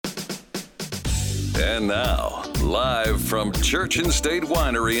And now, live from Church and State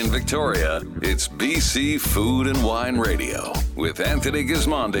Winery in Victoria, it's BC Food and Wine Radio with Anthony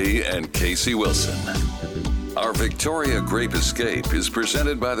Gismondi and Casey Wilson. Our Victoria Grape Escape is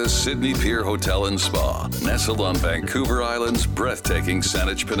presented by the Sydney Pier Hotel and Spa, nestled on Vancouver Island's breathtaking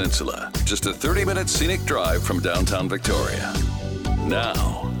Saanich Peninsula. Just a 30-minute scenic drive from downtown Victoria.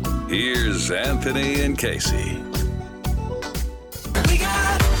 Now, here's Anthony and Casey.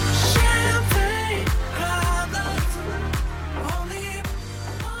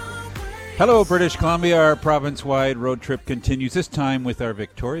 Hello, British Columbia. Our province-wide road trip continues, this time with our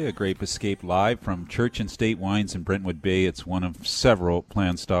Victoria Grape Escape live from Church and State Wines in Brentwood Bay. It's one of several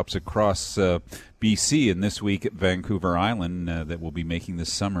planned stops across BC, and this week at Vancouver Island that we'll be making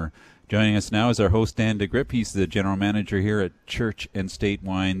this summer. Joining us now is our host, Dan DeGrip. He's the general manager here at Church and State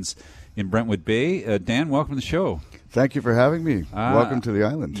Wines in Brentwood Bay. Dan, welcome to the show. Thank you for having me. Welcome to the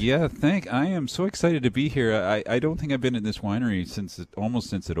island. Yeah, I am so excited to be here. I don't think I've been at this winery since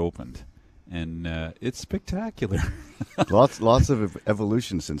it opened. And it's spectacular. lots of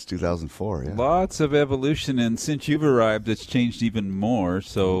evolution since 2004. Yeah. Lots of evolution, and since you've arrived, it's changed even more.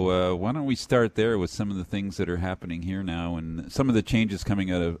 So why don't we start there with some of the things that are happening here now, and some of the changes coming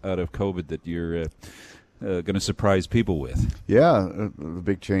out of COVID that you're going to surprise people with. Yeah, the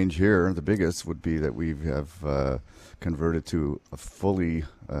big change here, the biggest, would be that we have converted to a fully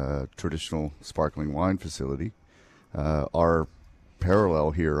traditional sparkling wine facility. Our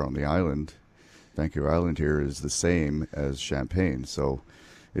parallel here on the island, Vancouver Island here, is the same as Champagne, so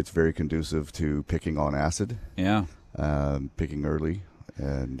it's very conducive to picking on acid. Yeah, picking early,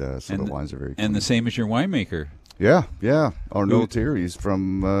 and so the wines are very clean. And the same as your winemaker. Yeah. Arnaud Thierry, he's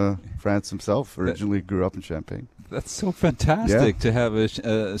from France himself. Originally grew up in Champagne. That's so fantastic to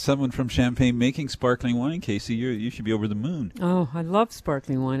have someone from Champagne making sparkling wine, Casey. You should be over the moon. Oh, I love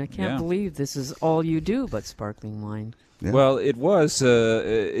sparkling wine. I can't believe this is all you do but sparkling wine. Yeah. Well, it was.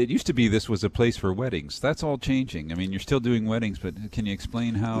 It used to be this was a place for weddings. That's all changing. I mean, you're still doing weddings, but can you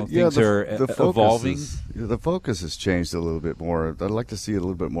explain how things are evolving? The focus has changed a little bit more. I'd like to see a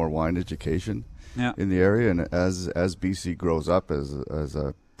little bit more wine education in the area, and as BC grows up as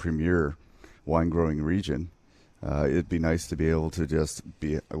a premier wine growing region, it'd be nice to be able to just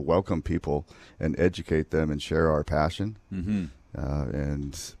welcome people and educate them and share our passion. Mm-hmm.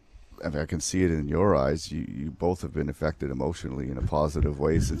 And I mean, I can see it in your eyes. You both have been affected emotionally in a positive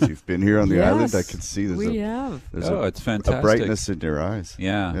way since you've been here on the island. I can see there's it's fantastic. A brightness in your eyes.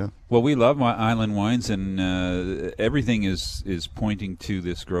 Yeah. Well, we love island wines, and everything is pointing to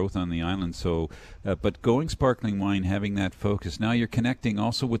this growth on the island. So, but going sparkling wine, having that focus, now you're connecting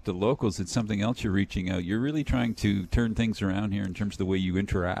also with the locals. It's something else you're reaching out. You're really trying to turn things around here in terms of the way you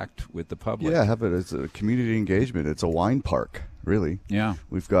interact with the public. Yeah, it's a community engagement. It's a wine park, really. Yeah.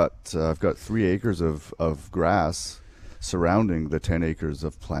 We've got I've got 3 acres of grass surrounding the 10 acres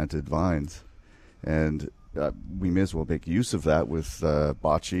of planted vines, and we may as well make use of that with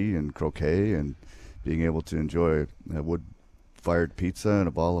bocce and croquet and being able to enjoy a wood-fired pizza and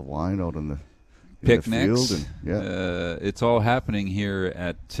a bottle of wine out in the picnics. The field. It's all happening here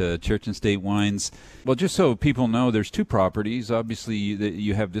at Church and State Wines. Well, just so people know, there's 2 properties. Obviously,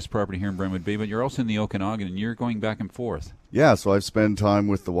 you have this property here in Brentwood Bay, but you're also in the Okanagan, and you're going back and forth. Yeah, so I've spent time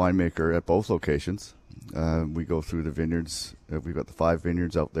with the winemaker at both locations. We go through the vineyards. We've got the 5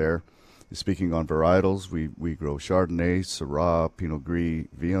 vineyards out there. Speaking on varietals, we grow Chardonnay, Syrah, Pinot Gris,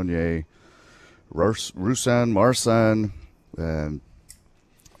 Viognier, Roussanne, Marsanne, and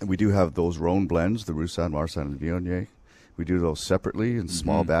we do have those Rhone blends, the Roussanne, Marsanne, and Viognier. We do those separately in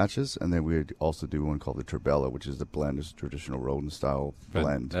small batches, and then we also do one called the Turbella, which is the blend, is a traditional Rhone-style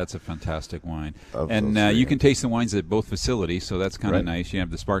blend. That's a fantastic wine. And you can taste the wines at both facilities, so that's kind of nice. You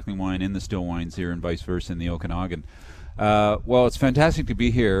have the sparkling wine and the still wines here, and vice versa in the Okanagan. Well, it's fantastic to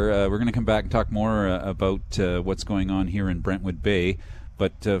be here. We're going to come back and talk more about what's going on here in Brentwood Bay.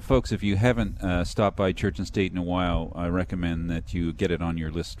 But, folks, if you haven't stopped by Church and State in a while, I recommend that you get it on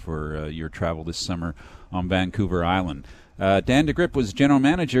your list for your travel this summer on Vancouver Island. Dan DeGrip is the general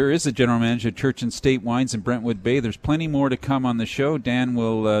manager at Church and State Wines in Brentwood Bay. There's plenty more to come on the show. Dan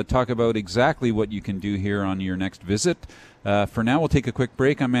will talk about exactly what you can do here on your next visit. For now, we'll take a quick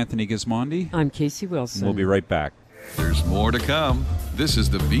break. I'm Anthony Gismondi. I'm Casey Wilson. We'll be right back. There's more to come. This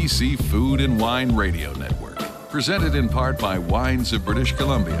is the BC Food and Wine Radio Network, presented in part by Wines of British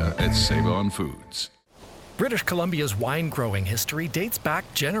Columbia at Save On Foods. British Columbia's wine growing history dates back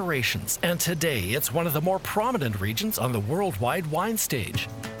generations, and today it's one of the more prominent regions on the worldwide wine stage.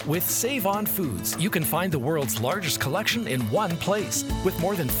 With Save On Foods, you can find the world's largest collection in one place. With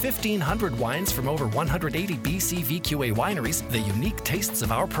more than 1,500 wines from over 180 BC VQA wineries, the unique tastes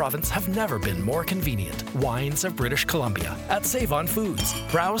of our province have never been more convenient. Wines of British Columbia at Save On Foods.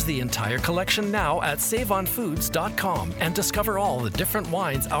 Browse the entire collection now at saveonfoods.com and discover all the different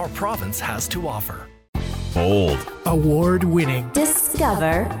wines our province has to offer. Bold. Award-winning.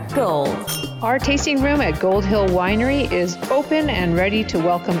 Discover Gold. Our tasting room at Gold Hill Winery is open and ready to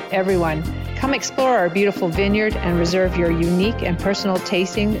welcome everyone. Come explore our beautiful vineyard and reserve your unique and personal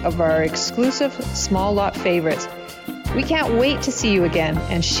tasting of our exclusive small lot favorites. We can't wait to see you again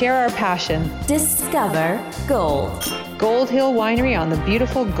and share our passion. Discover Gold. Gold Hill Winery on the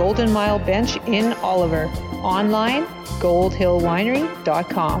beautiful Golden Mile Bench in Oliver. Online,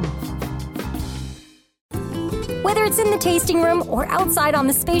 goldhillwinery.com. Whether it's in the tasting room or outside on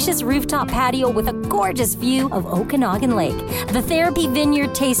the spacious rooftop patio with a gorgeous view of Okanagan Lake, the Therapy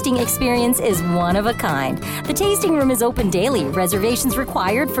Vineyard tasting experience is one of a kind. The tasting room is open daily. Reservations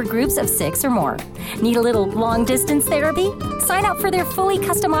required for groups of 6 or more. Need a little long-distance therapy? Sign up for their fully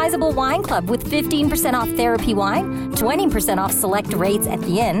customizable wine club with 15% off therapy wine, 20% off select rates at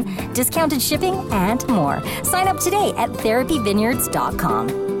the inn, discounted shipping, and more. Sign up today at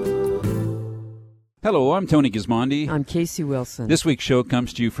therapyvineyards.com. Hello, I'm Tony Gismondi. I'm Casey Wilson. This week's show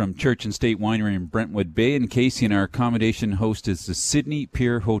comes to you from Church and State Winery in Brentwood Bay. And Casey and our accommodation host is the Sydney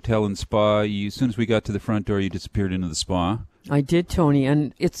Pier Hotel and Spa. As soon as we got to the front door, you disappeared into the spa. I did, Tony,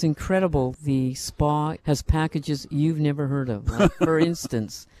 and it's incredible. The spa has packages you've never heard of. Like, for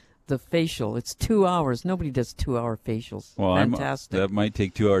instance, the facial. It's 2 hours. Nobody does 2-hour facials. Well, fantastic. That might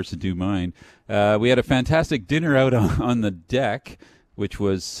take 2 hours to do mine. We had a fantastic dinner out on the deck, which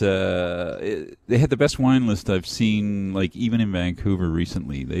was, they had the best wine list I've seen, like, even in Vancouver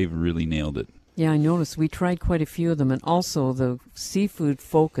recently. They've really nailed it. Yeah, I noticed. We tried quite a few of them, and also the seafood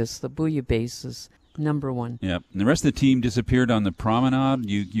focus, the bouillabaisse is number one. Yeah, and the rest of the team disappeared on the promenade.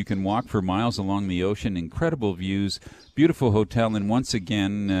 You can walk for miles along the ocean, incredible views, beautiful hotel, and once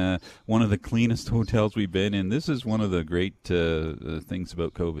again, one of the cleanest hotels we've been in. This is one of the great things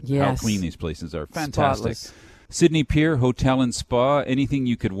about COVID, how clean these places are. Fantastic. Spotless. Sydney Pier Hotel and Spa. Anything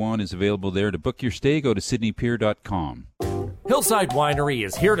you could want is available there. To book your stay, go to sydneypier.com. Hillside Winery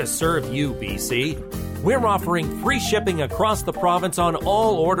is here to serve you, BC. We're offering free shipping across the province on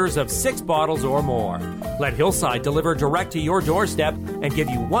all orders of 6 bottles or more. Let Hillside deliver direct to your doorstep and give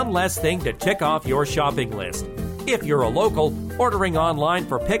you one less thing to tick off your shopping list. If you're a local, ordering online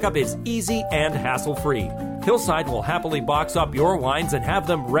for pickup is easy and hassle-free. Hillside will happily box up your wines and have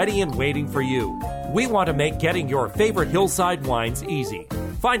them ready and waiting for you. We want to make getting your favorite Hillside wines easy.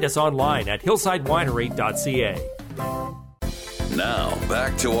 Find us online at hillsidewinery.ca. Now,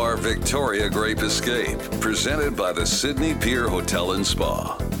 back to our Victoria Grape Escape, presented by the Sydney Pier Hotel and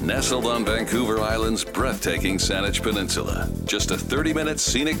Spa. Nestled on Vancouver Island's breathtaking Saanich Peninsula. Just a 30-minute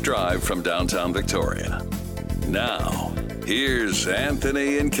scenic drive from downtown Victoria. Now, here's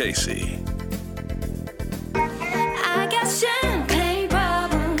Anthony and Casey. I got champagne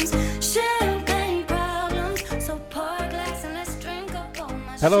problems, so pour a glass and let's drink up all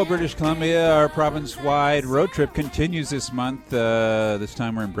my Hello, British Columbia. Our province-wide road trip continues this month. This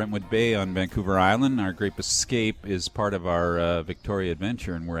time we're in Brentwood Bay on Vancouver Island. Our Grape Escape is part of our Victoria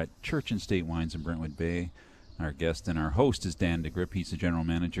adventure, and we're at Church and State Wines in Brentwood Bay. Our guest and our host is Dan DeGrip. He's the general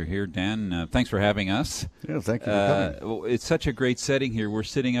manager here. Dan, thanks for having us. Yeah, thank you for coming. It's such a great setting here. We're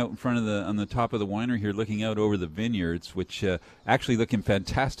sitting out in front of on the top of the winery here, looking out over the vineyards, which actually look in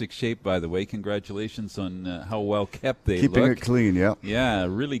fantastic shape, by the way. Congratulations on how well kept they look. Keeping it clean, yeah. Yeah,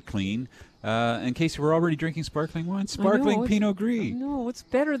 really clean. And Casey, we're already drinking sparkling wine. Sparkling Pinot Gris. No, it's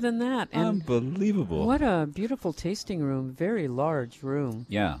better than that. And unbelievable. What a beautiful tasting room. Very large room.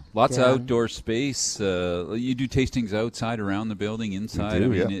 Yeah, lots of outdoor space. You do tastings outside, around the building, inside.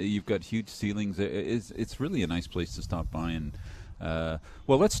 We do, You've got huge ceilings. It's really a nice place to stop by. And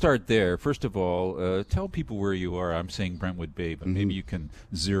well, let's start there. First of all, tell people where you are. I'm saying Brentwood Bay, but maybe you can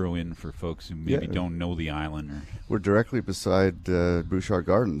zero in for folks who maybe don't know the island. We're directly beside Bouchard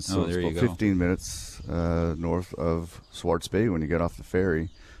Gardens, so it's about 15 minutes north of Swartz Bay when you get off the ferry.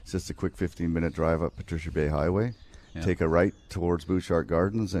 It's just a quick 15-minute drive up Patricia Bay Highway. Yeah. Take a right towards Bouchard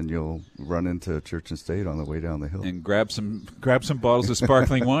Gardens, and you'll run into Church and State on the way down the hill. And grab some bottles of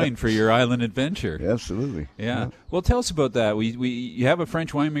sparkling wine for your island adventure. Yeah, absolutely. Yeah. Well, tell us about that. You have a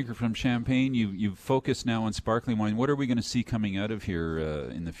French winemaker from Champagne. You've focused now on sparkling wine. What are we going to see coming out of here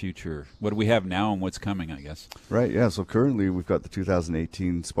in the future? What do we have now and what's coming, I guess? Right, yeah. So currently we've got the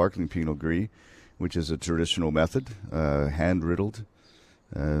 2018 Sparkling Pinot Gris. which is a traditional method, hand riddled.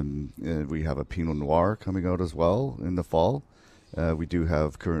 We have a Pinot Noir coming out as well in the fall. We do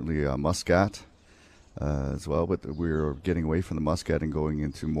have currently a Muscat as well, but we're getting away from the Muscat and going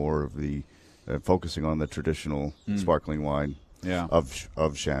into more of the focusing on the traditional sparkling wine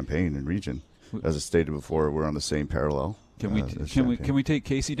of Champagne and region. As I stated before, we're on the same parallel. Can we take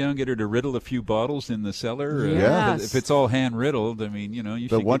Casey down, get her to riddle a few bottles in the cellar? Yes. If it's all hand riddled, I mean, you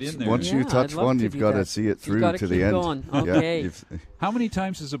should get in there. Once you touch one, you've got to see it through to the end. Going. Okay. How many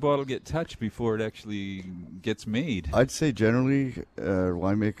times does a bottle get touched before it actually gets made? I'd say generally,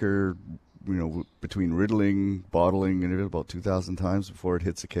 winemaker, between riddling, bottling, and about 2,000 times before it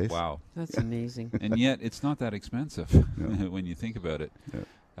hits a case. Wow, that's amazing. And yet, it's not that expensive when you think about it.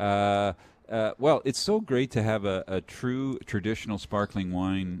 Yeah. Well, it's so great to have a true traditional sparkling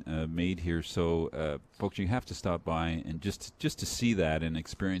wine made here. So, folks, you have to stop by and just to see that and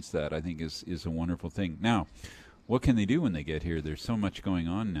experience that, I think, is a wonderful thing. Now, what can they do when they get here? There's so much going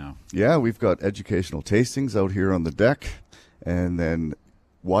on now. Yeah, we've got educational tastings out here on the deck. And then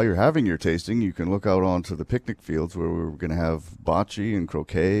while you're having your tasting, you can look out onto the picnic fields where we're going to have bocce and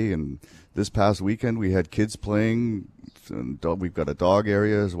croquet. And this past weekend, we had kids playing. And we've got a dog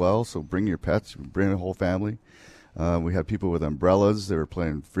area as well, so bring your pets, bring the whole family. We had people with umbrellas. They were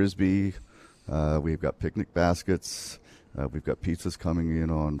playing Frisbee. We've got picnic baskets. We've got pizzas coming in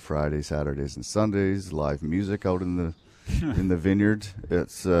on Fridays, Saturdays, and Sundays. Live music out in the vineyard.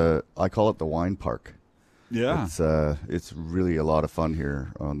 It's I call it the wine park. Yeah, it's really a lot of fun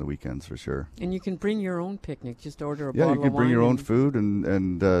here on the weekends for sure. And you can bring your own picnic. Just order a bottle of wine. Yeah, you can bring your own food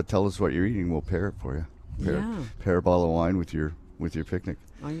and tell us what you're eating. We'll pair it for you. Pair a bottle of wine with your picnic.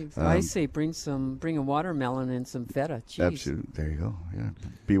 I say bring a watermelon and some feta cheese. Absolutely. There you go. Yeah.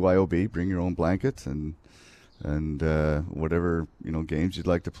 BYOB. Bring your own blanket and whatever games you'd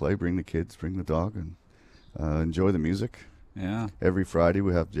like to play. Bring the kids. Bring the dog and enjoy the music. Yeah. Every Friday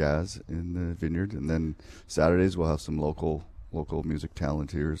we have jazz in the vineyard, and then Saturdays we'll have some local music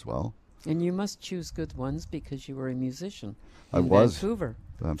talent here as well. And you must choose good ones because you were a musician in Vancouver.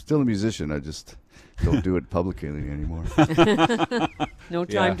 I'm still a musician. I just don't do it publicly anymore. No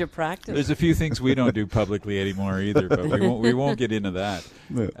time to practice. There's a few things we don't do publicly anymore either, but we won't get into that.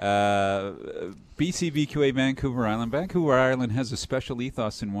 BCVQA Vancouver Island. Vancouver Island has a special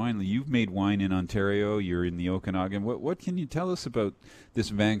ethos in wine. You've made wine in Ontario. You're in the Okanagan. What can you tell us about this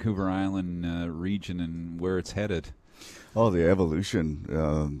Vancouver Island region and where it's headed? Oh, the evolution,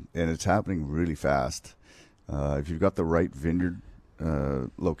 and it's happening really fast. If you've got the right vineyard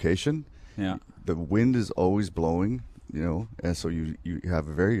location, the wind is always blowing, and so you have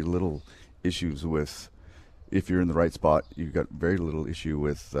very little issues with, if you're in the right spot, you've got very little issue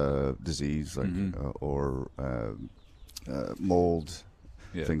with disease or mold,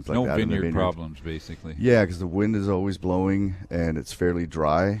 things like that. No vineyard problems, basically. Yeah, because the wind is always blowing, and it's fairly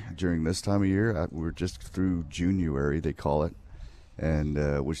dry during this time of year. We're just through January, they call it,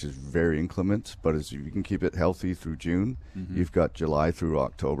 and which is very inclement. But as you can keep it healthy through June, you've got July through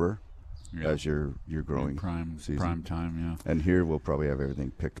October as your growing season. Prime time, And here we'll probably have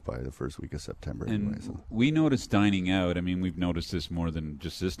everything picked by the first week of September. And anyway, so. We noticed dining out. I mean, we've noticed this more than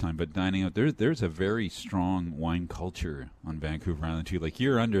just this time, but dining out, there's a very strong wine culture on Vancouver Island too. Like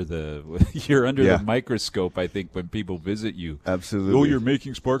you're under the the microscope, I think, when people visit you. Absolutely. Oh, you're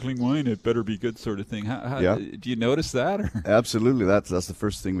making sparkling wine; it better be good, sort of thing. How do you notice that? Or? Absolutely. That's the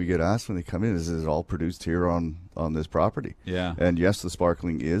first thing we get asked when they come in: is it all produced here on this property? Yeah. And yes, the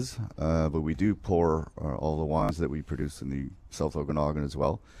sparkling is, but we do pour all the wines that we produce in the South Okanagan as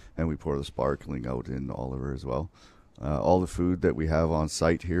well, and we pour the sparkling out in Oliver as well. All the food that we have on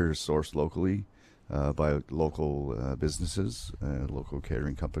site here is sourced locally by local businesses, local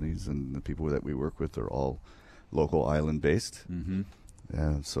catering companies, and the people that we work with are all local island based.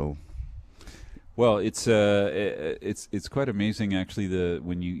 So. Well, it's quite amazing actually.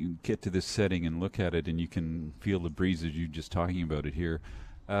 When you get to this setting and look at it, and you can feel the breeze as you're just talking about it here.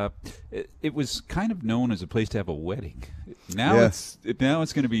 It was kind of known as a place to have a wedding. Now it's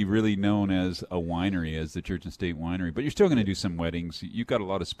going to be really known as a winery, as the Church and State Winery. But you're still going to do some weddings. You've got a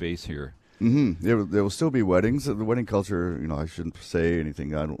lot of space here. There will still be weddings. The wedding culture, I shouldn't say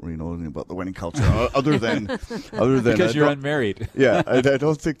anything. I don't really know anything about the wedding culture other than because you're unmarried. Yeah, I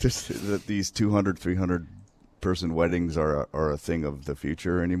don't think that these 200, 300 person weddings are a thing of the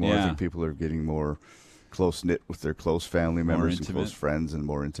future anymore. I think people are getting more close knit with their close family members and close friends, and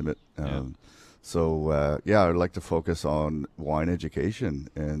more intimate. So I'd like to focus on wine education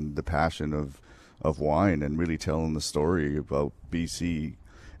and the passion of wine, and really telling the story about BC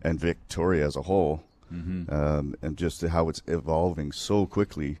and Victoria as a whole, and just how it's evolving so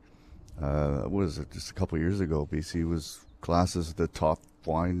quickly What was it? Just a couple of years ago, BC was classed as the top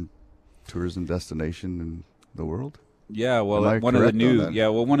wine tourism destination in the world. Yeah, well, one of the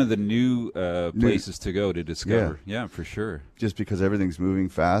new places to go to discover. Yeah, for sure. Just because everything's moving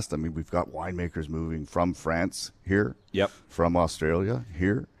fast. I mean, we've got winemakers moving from France here. Yep. From Australia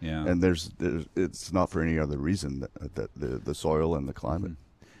here. Yeah. And it's not for any other reason that the soil and the climate.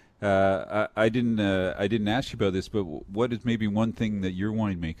 I didn't ask you about this, but what is maybe one thing that your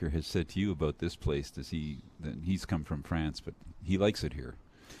winemaker has said to you about this place? He's come from France, but he likes it here.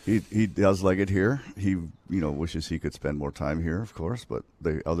 He does like it here. He wishes he could spend more time here, of course. But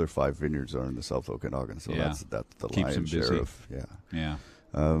the other 5 vineyards are in the South Okanagan, so that's the lion's share of. Yeah.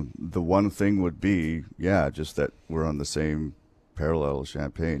 The one thing would be just that we're on the same parallel as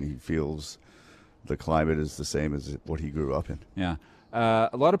Champagne. He feels the climate is the same as what he grew up in. Yeah.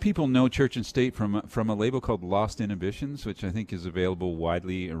 A lot of people know Church and State from a label called Lost Inhibitions, which I think is available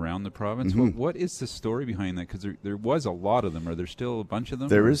widely around the province. Mm-hmm. What is the story behind that? Because there was a lot of them. Are there still a bunch of them?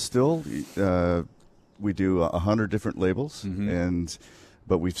 There is still. We do 100 different labels,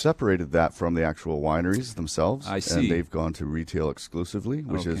 but we've separated that from the actual wineries themselves. I see. And they've gone to retail exclusively,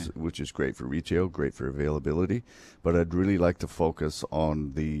 which is great for retail, great for availability. But I'd really like to focus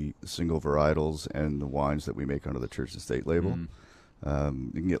on the single varietals and the wines that we make under the Church and State label. You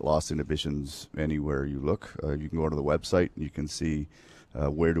can get Lost Inhibitions anywhere you look. You can go to the website and you can see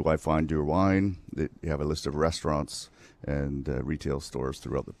where do I find your wine. You have a list of restaurants and retail stores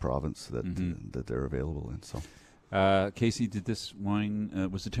throughout the province that they're available in. So, Casey, did this wine,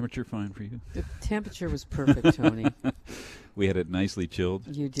 was the temperature fine for you? The temperature was perfect, Tony. We had it nicely chilled.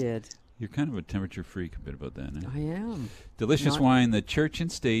 You did. You're kind of a temperature freak a bit about that, eh? I am. Delicious wine, the Church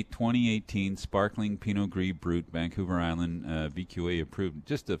and State 2018 Sparkling Pinot Gris Brut, Vancouver Island, VQA approved.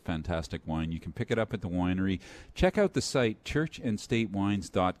 Just a fantastic wine. You can pick it up at the winery. Check out the site,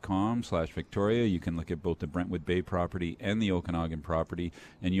 churchandstatewines.com/Victoria. You can look at both the Brentwood Bay property and the Okanagan property,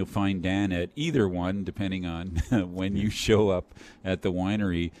 and you'll find Dan at either one, depending on when you show up at the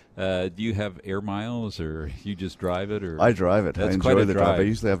winery. Do you have air miles, or you just drive it? Or I drive it. That's I quite enjoy a the drive. drive. I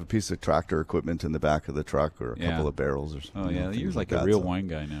usually have a piece of tractor equipment in the back of the truck, or a couple of barrels or something. Oh, yeah. You're like a real wine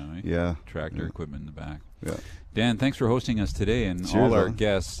guy now, eh? Yeah. Tractor equipment in the back. Yeah. Dan, thanks for hosting us today, and all our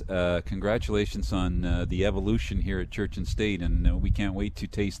guests. Congratulations on the evolution here at Church and State, and we can't wait to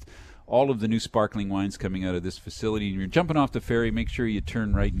taste all of the new sparkling wines coming out of this facility. And you're jumping off the ferry, make sure you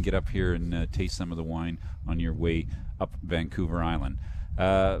turn right and get up here and taste some of the wine on your way up Vancouver Island.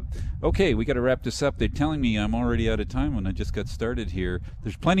 Okay, we got to wrap this up. They're telling me I'm already out of time when I just got started here.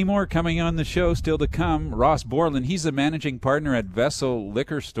 There's plenty more coming on the show still to come. Ross Borland, he's the managing partner at Vessel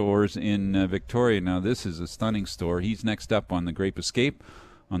Liquor Stores in Victoria. Now, this is a stunning store. He's next up on the Grape Escape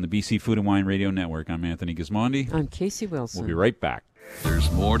on the BC Food and Wine Radio Network. I'm Anthony Gismondi. I'm Casey Wilson. We'll be right back.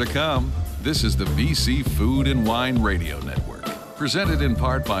 There's more to come. This is the BC Food and Wine Radio Network, presented in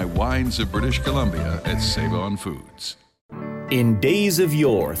part by Wines of British Columbia at Save-On Foods. In days of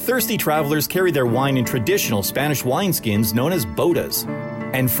yore, thirsty travelers carried their wine in traditional Spanish wineskins known as bodas.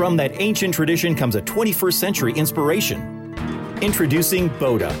 And from that ancient tradition comes a 21st century inspiration. Introducing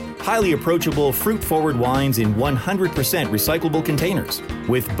Boda, highly approachable, fruit-forward wines in 100% recyclable containers.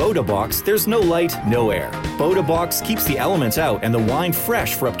 With Boda Box, there's no light, no air. Boda Box keeps the elements out and the wine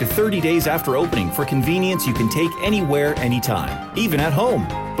fresh for up to 30 days after opening for convenience you can take anywhere, anytime, even at home.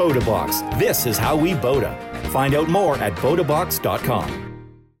 Boda Box, this is how we Boda. Find out more at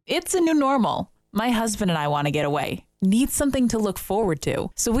bodabox.com. It's a new normal. My husband and I want to get away. Need something to look forward to.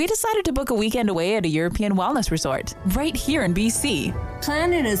 So we decided to book a weekend away at a European wellness resort right here in BC.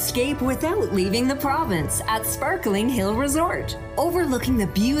 Plan an escape without leaving the province at Sparkling Hill Resort, overlooking the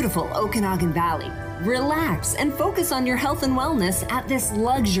beautiful Okanagan Valley. Relax and focus on your health and wellness at this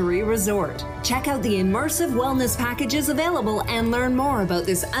luxury resort. Check out the immersive wellness packages available and learn more about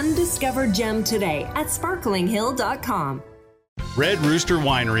this undiscovered gem today at sparklinghill.com. Red Rooster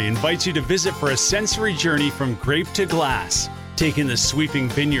Winery invites you to visit for a sensory journey from grape to glass. Take in the sweeping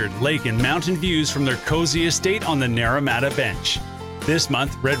vineyard, lake, and mountain views from their cozy estate on the Naramata Bench. This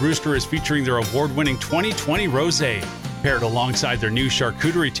month, Red Rooster is featuring their award-winning 2020 Rosé, paired alongside their new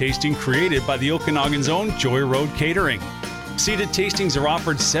charcuterie tasting created by the Okanagan's own Joy Road Catering. Seated tastings are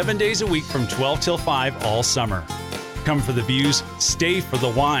offered 7 days a week from 12 till 5 all summer. Come for the views, stay for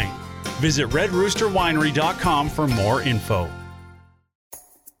the wine. Visit redroosterwinery.com for more info.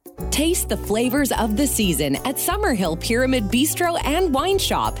 Taste the flavors of the season at Summerhill Pyramid Bistro and Wine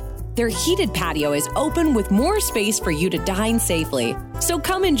Shop. Their heated patio is open with more space for you to dine safely. So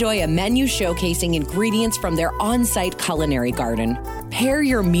come enjoy a menu showcasing ingredients from their on-site culinary garden. Pair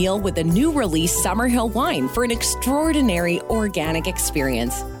your meal with a new release Summerhill wine for an extraordinary organic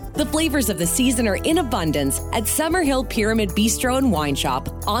experience. The flavors of the season are in abundance at Summerhill Pyramid Bistro and Wine Shop.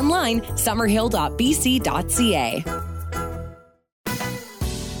 Online, summerhill.bc.ca.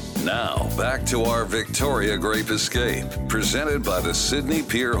 Now, back to our Victoria Grape Escape, presented by the Sydney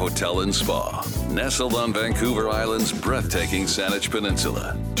Pier Hotel and Spa, nestled on Vancouver Island's breathtaking Saanich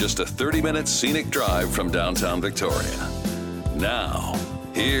Peninsula, just a 30-minute scenic drive from downtown Victoria. Now,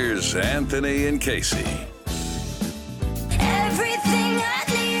 here's Anthony and Casey. Everything I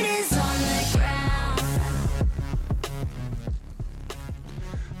need is on the ground.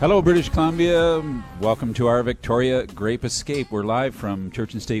 Hello, British Columbia. Welcome to our Victoria Grape Escape. We're live from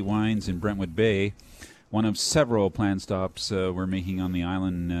Church and State Wines in Brentwood Bay, one of several planned stops we're making on the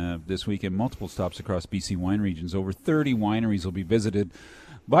island this week, and multiple stops across BC wine regions. Over 30 wineries will be visited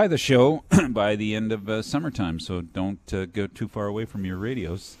by the show by the end of summertime, so don't go too far away from your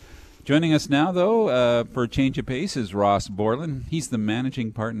radios. Joining us now, though, for a change of pace is Ross Borland. He's the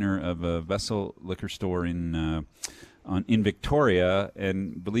managing partner of a Vessel liquor store in Victoria,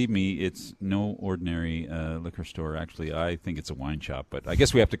 and believe me, it's no ordinary liquor store. Actually, I think it's a wine shop, but I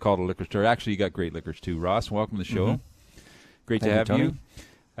guess we have to call it a liquor store. Actually, you got great liquors too. Ross, welcome to the show. Great to have you.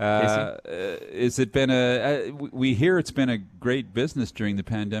 Is it been we hear it's been a great business during the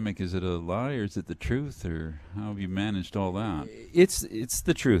pandemic. Is it a lie, or is it the truth, or how have you managed all that? It's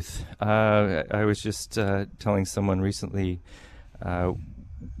the truth. I was just telling someone recently,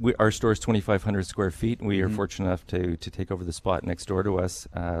 our store is 2,500 square feet, and we are fortunate enough to take over the spot next door to us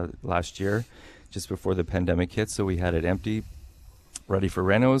last year, just before the pandemic hit. So we had it empty, ready for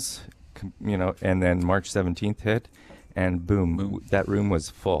renos, and then March 17th hit, and boom, that room was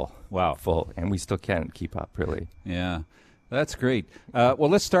full. Wow. Full, and we still can't keep up, really. Yeah. That's great. Well,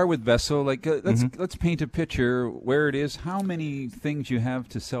 let's start with Vessel. Let's paint a picture where it is. How many things you have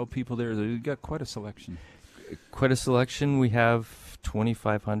to sell people there? You've got quite a selection. Quite a selection. We have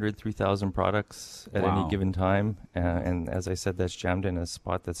 2,500, 3,000 products at any given time. And as I said, that's jammed in a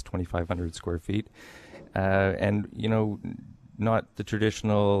spot that's 2,500 square feet. And, not the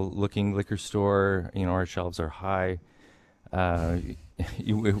traditional looking liquor store. Our shelves are high.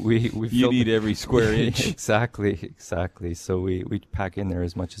 You need every square inch. Exactly. So we pack in there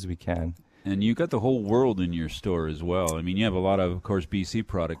as much as we can. And you got the whole world in your store as well. I mean, you have a lot of course, BC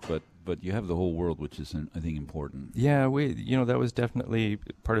product, but you have the whole world, which is, I think, important. Yeah, that was definitely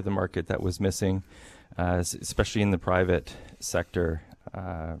part of the market that was missing, especially in the private sector.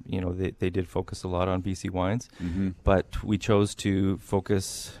 They did focus a lot on BC wines, but we chose to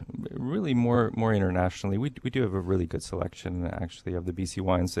focus really more internationally. We do have a really good selection, actually, of the BC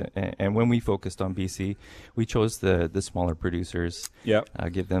wines. And when we focused on BC, we chose the smaller producers. Yeah,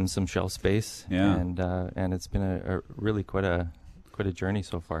 give them some shelf space. Yeah, and it's been a really quite a journey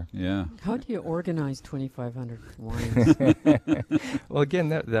so far. Yeah. How do you organize 2,500 wines? Well, again,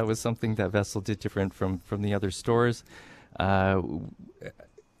 that was something that Vessel did different from the other stores. In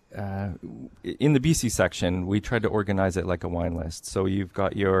the BC section, we tried to organize it like a wine list. So you've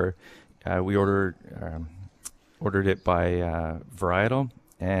got your, we ordered it by varietal,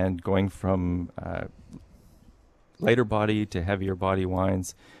 and going from lighter body to heavier body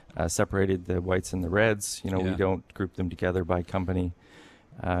wines, separated the whites and the reds. We don't group them together by company.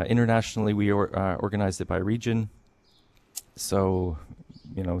 Internationally, we organized it by region. So,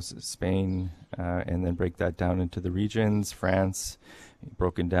 Spain, and then break that down into the regions. France,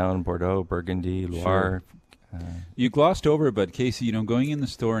 broken down, Bordeaux, Burgundy, Loire. Sure. You glossed over it, but Casey, going in the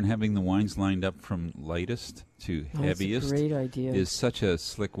store and having the wines lined up from lightest to heaviest, that's a great idea. Is such a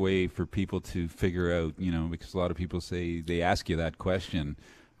slick way for people to figure out, because a lot of people say, they ask you that question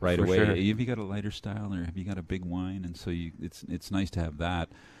right away. Sure. Have you got a lighter style, or have you got a big wine? And so it's nice to have that.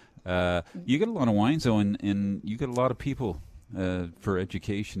 You get a lot of wines, though, and you get a lot of people for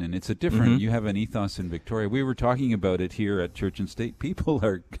education, and it's a different. You have an ethos in Victoria. We were talking about it here at Church and State. People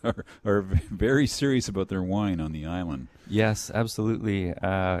are very serious about their wine on the island. Yes, absolutely,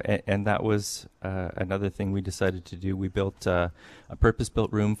 and that was another thing we decided to do. We built a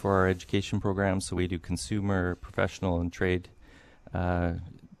purpose-built room for our education program, so we do consumer, professional, and trade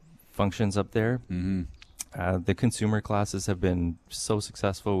functions up there. The consumer classes have been so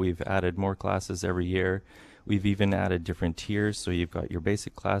successful. We've added more classes every year. We've even added different tiers, so you've got your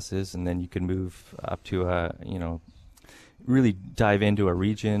basic classes, and then you can move up to really dive into a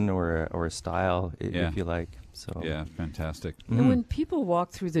region or a style if you like. So yeah, fantastic. And when people walk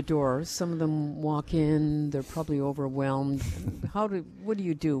through the door, some of them walk in, they're probably overwhelmed. What do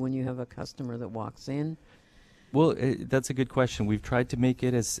you do when you have a customer that walks in? Well, that's a good question. We've tried to make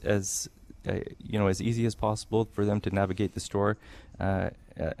it as as easy as possible for them to navigate the store.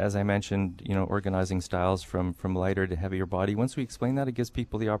 As I mentioned, organizing styles from lighter to heavier body. Once we explain that, it gives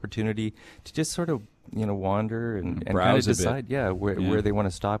people the opportunity to just sort of, wander and kind of decide, where they want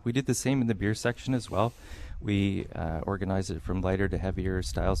to stop. We did the same in the beer section as well. We organized it from lighter to heavier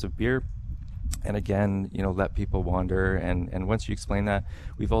styles of beer. And again, let people wander. And once you explain that,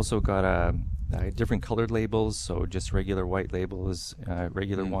 we've also got different colored labels. So just regular white label is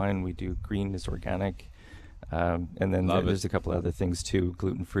regular wine. We do green is organic. And then there's a couple other things too.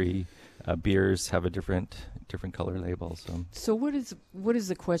 Gluten-free beers have a different color label. So what is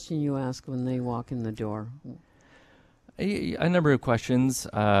the question you ask when they walk in the door? A number of questions.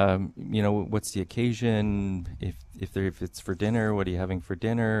 What's the occasion? If it's for dinner, what are you having for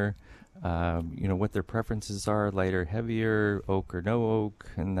dinner? What their preferences are, lighter, heavier, oak or no oak,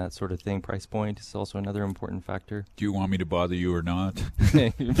 and that sort of thing. Price point is also another important factor. Do you want me to bother you or not?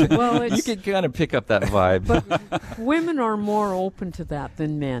 Well, you could kind of pick up that vibe. But women are more open to that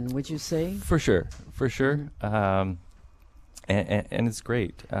than men, would you say? For sure. Mm-hmm. And it's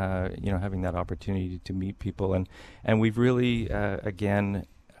great, having that opportunity to meet people. And we've really,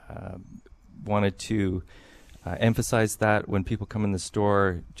 wanted to emphasize that when people come in the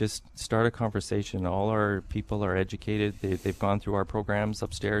store, just start a conversation. All our people are educated. They've gone through our programs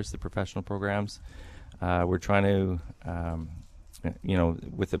upstairs, the professional programs. We're trying to,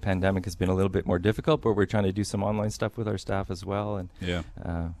 with the pandemic, it's been a little bit more difficult, but we're trying to do some online stuff with our staff as well. And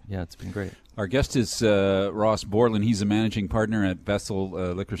it's been great. Our guest is Ross Borland. He's a managing partner at Vessel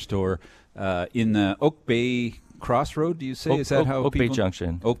Liquor Store in the Oak Bay Crossroad. Do you say? Is that how Oak Bay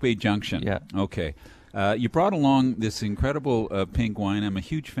Junction? Oak Bay Junction. Yeah. Okay. You brought along this incredible pink wine. I'm a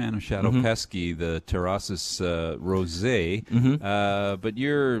huge fan of Chateau Pesky, the Terrasses Rosé. But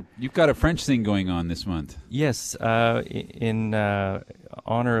you've got a French thing going on this month. Yes, in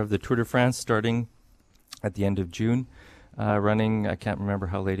honor of the Tour de France starting at the end of June, running. I can't remember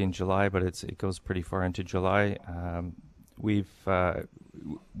how late in July, but it goes pretty far into July. We've a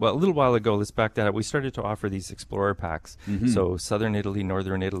little while ago. Let's back that up. We started to offer these Explorer packs. So Southern Italy,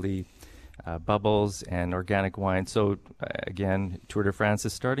 Northern Italy. Bubbles and organic wine. So again, Tour de France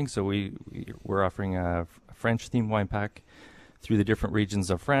is starting, so we're offering a French-themed wine pack through the different regions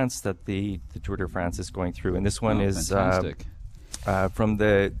of France that the Tour de France is going through. And this one is from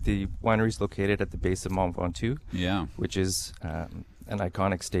the wineries located at the base of Mont Ventoux, which is an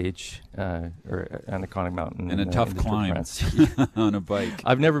iconic stage or an iconic mountain. And a tough climb on a bike.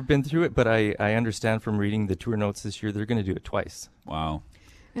 I've never been through it, but I understand from reading the tour notes this year, they're going to do it twice. Wow.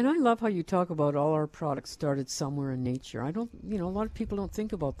 And I love how you talk about all our products started somewhere in nature. a lot of people don't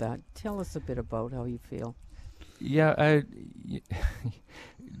think about that. Tell us a bit about how you feel. Yeah,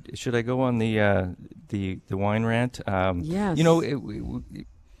 should I go on the wine rant? Yes.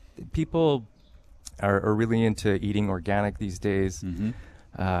 People are really into eating organic these days.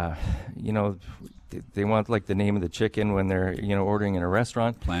 They want like the name of the chicken when they're ordering in a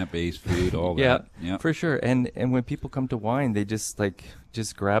restaurant. Plant-based food, all that. Yeah, for sure. And when people come to wine, they just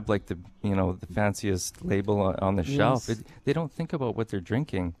grab like the fanciest label on the shelf. They don't think about what they're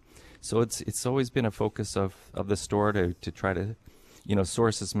drinking. So it's always been a focus of the store to try to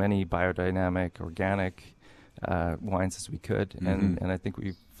source as many biodynamic, organic wines as we could. And I think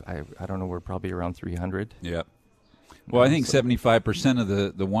I don't know, we're probably around 300. Yeah. Well, I think 75%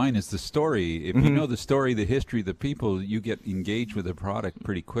 of the wine is the story. If you know the story, the history, the people, you get engaged with the product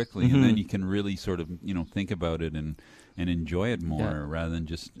pretty quickly, and then you can really sort of think about it and enjoy it more rather than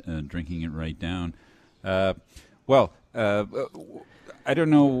just drinking it right down. I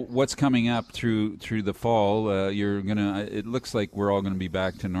don't know what's coming up through the fall. You're gonna. It looks like we're all going to be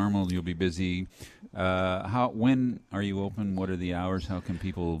back to normal. You'll be busy. When are you open? What are the hours? How can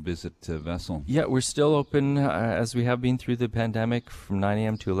people visit Vessel? Yeah, we're still open as we have been through the pandemic, from 9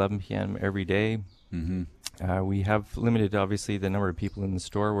 a.m. to 11 p.m. every day. We have limited, obviously, the number of people in the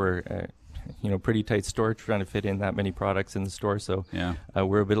store. We're pretty tight store, trying to fit in that many products in the store. So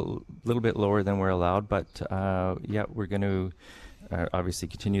we're a little bit lower than we're allowed, but we're going to obviously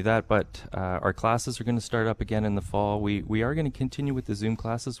continue that. But our classes are going to start up again in the fall. We are going to continue with the Zoom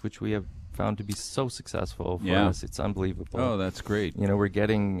classes, which we have found to be so successful for us. It's unbelievable. Oh, that's great. We're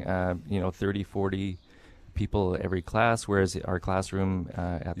getting 30, 40 people every class, whereas our classroom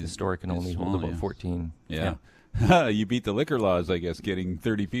at the store can only hold about 14. Yeah. You beat the liquor laws, I guess, getting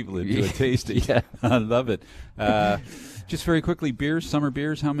 30 people into a tasting. I love it. Just very quickly, beers, summer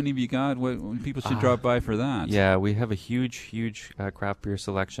beers, how many have you got? What people should drop by for that? Yeah, we have a huge craft beer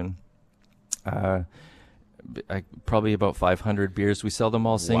selection. probably about 500 beers. We sell them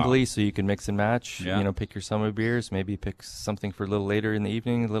all singly, Wow. so you can mix and match. Yeah. You know, pick your summer beers. Maybe pick something for a little later in the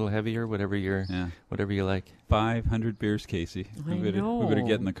evening, a little heavier, whatever you like. 500 beers, Casey. I We know. better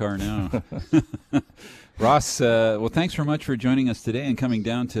get in the car now. Ross, well, thanks very much for joining us today and coming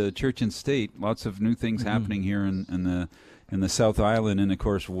down to Church and State. Lots of new things happening here in the South Island and, of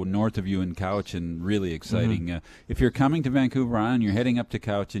course, north of you in Cowichan. Really exciting. If you're coming to Vancouver Island, you're heading up to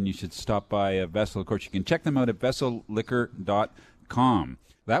Cowichan, you should stop by Vessel. Of course, you can check them out at vesselliquor.com.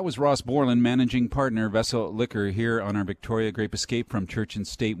 That was Ross Borland, managing partner, Vessel Liquor, here on our Victoria Grape Escape from Church and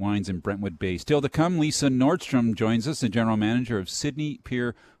State Wines in Brentwood Bay. Still to come, Lisa Nordstrom joins us, the general manager of Sydney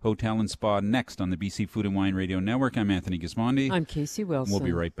Pier Hotel and Spa, next on the BC Food and Wine Radio Network. I'm Anthony Gismondi. I'm Casey Wilson. We'll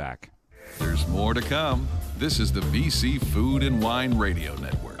be right back. There's more to come. This is the BC Food and Wine Radio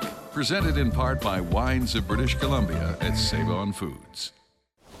Network, presented in part by Wines of British Columbia at Save-On Foods.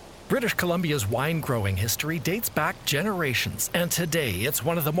 British Columbia's wine growing history dates back generations, and today it's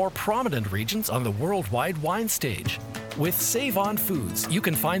one of the more prominent regions on the worldwide wine stage. With Save-On Foods, you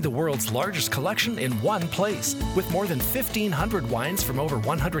can find the world's largest collection in one place. With more than 1,500 wines from over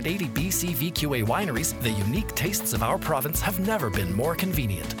 180 BC VQA wineries, the unique tastes of our province have never been more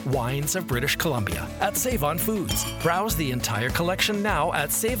convenient. Wines of British Columbia at Save-On Foods. Browse the entire collection now at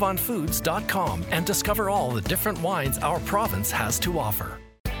saveonfoods.com and discover all the different wines our province has to offer.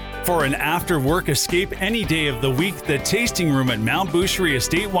 For an after-work escape any day of the week, the Tasting Room at Mount Boucherie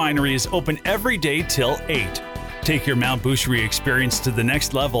Estate Winery is open every day till 8. Take your Mount Boucherie experience to the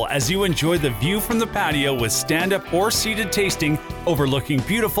next level as you enjoy the view from the patio with stand-up or seated tasting overlooking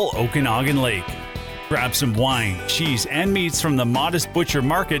beautiful Okanagan Lake. Grab some wine, cheese, and meats from the modest butcher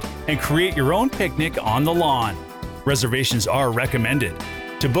market and create your own picnic on the lawn. Reservations are recommended.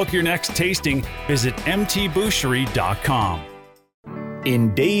 To book your next tasting, visit mtboucherie.com.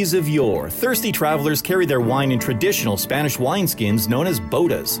 In days of yore, thirsty travelers carried their wine in traditional Spanish wineskins known as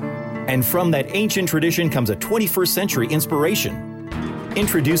bodas. And from that ancient tradition comes a 21st century inspiration.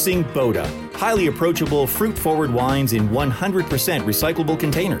 Introducing Boda, highly approachable, fruit-forward wines in 100% recyclable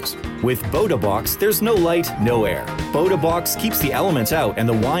containers. With Boda Box, there's no light, no air. Boda Box keeps the elements out and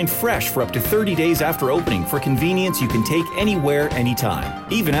the wine fresh for up to 30 days after opening for convenience you can take anywhere, anytime,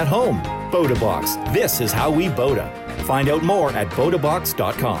 even at home. Boda Box, this is how we Boda. Find out more at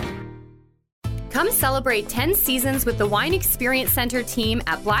bodabox.com. Come celebrate 10 seasons with the Wine Experience Center team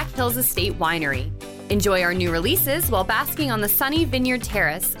at Black Hills Estate Winery. Enjoy our new releases while basking on the sunny Vineyard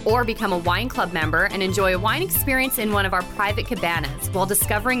Terrace, or become a wine club member and enjoy a wine experience in one of our private cabanas while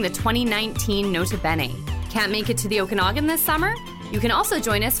discovering the 2019 Nota Bene. Can't make it to the Okanagan this summer? You can also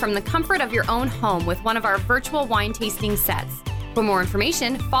join us from the comfort of your own home with one of our virtual wine tasting sets. For more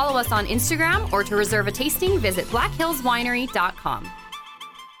information, follow us on Instagram, or to reserve a tasting, visit blackhillswinery.com.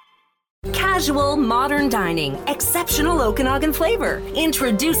 Casual, modern dining, exceptional Okanagan flavor.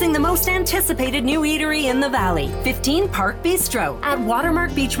 Introducing the most anticipated new eatery in the valley, 15 Park Bistro at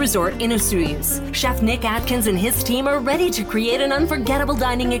Watermark Beach Resort in Osoyoos. Chef Nick Atkins and his team are ready to create an unforgettable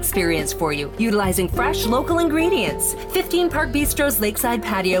dining experience for you, utilizing fresh local ingredients. 15 Park Bistro's lakeside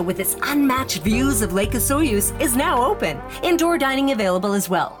patio with its unmatched views of Lake Osoyoos is now open. Indoor dining available as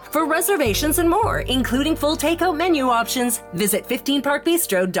well. For reservations and more, including full takeout menu options, visit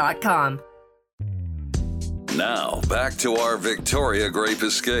 15parkbistro.com. Now, back to our Victoria Grape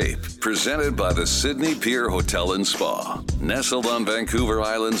Escape, presented by the Sydney Pier Hotel and Spa, nestled on Vancouver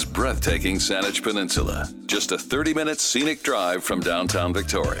Island's breathtaking Saanich Peninsula, just a 30-minute scenic drive from downtown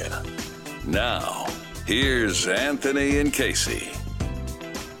Victoria. Now, here's Anthony and Casey.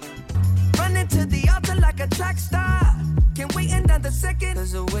 Running to the altar like a track star. Can't wait another second.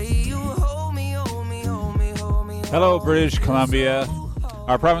 'Cause the way you hold me, hold me, hold me, hold me. Hello, British Columbia.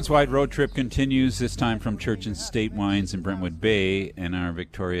 Our province-wide road trip continues, this time from Church and State Wines in Brentwood Bay, and our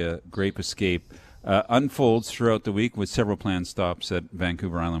Victoria Grape Escape unfolds throughout the week with several planned stops at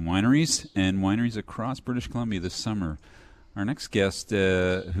Vancouver Island wineries and wineries across British Columbia this summer. Our next guest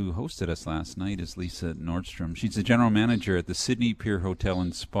who hosted us last night is Lisa Nordstrom. She's the general manager at the Sydney Pier Hotel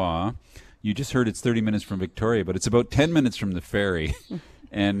and Spa. You just heard it's 30 minutes from Victoria, but it's about 10 minutes from the ferry.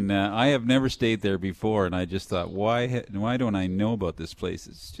 And I have never stayed there before, and I just thought, why don't I know about this place?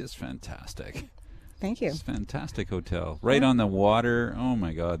 It's just fantastic. Thank you. It's a fantastic hotel. Right on the water. Oh,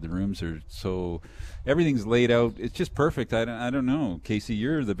 my God, the rooms are so... Everything's laid out. It's just perfect. I don't know. Casey,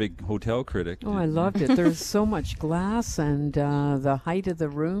 you're the big hotel critic. Oh, I loved it. There's so much glass, and the height of the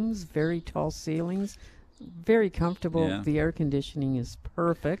rooms, very tall ceilings, very comfortable. Yeah. The air conditioning is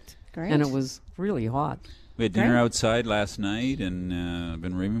perfect. Great. And it was really hot. We had dinner outside last night, and I've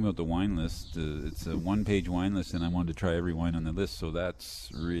been raving about the wine list. It's a one-page wine list, and I wanted to try every wine on the list, so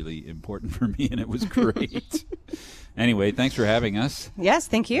that's really important for me, and it was great. Anyway, thanks for having us. Yes,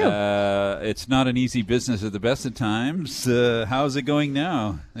 thank you. It's not an easy business at the best of times. How's it going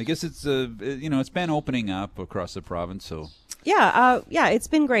now? I guess it's it's been opening up across the province, so. Yeah, it's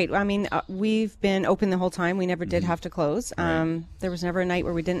been great. I mean, we've been open the whole time. We never did have to close. Right. There was never a night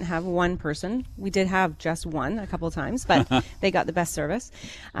where we didn't have one person. We did have just one a couple of times, but they got the best service.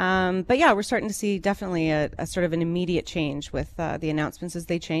 But yeah, we're starting to see definitely a sort of an immediate change with the announcements as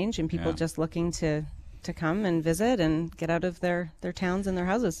they change, and people just looking to come and visit and get out of their towns and their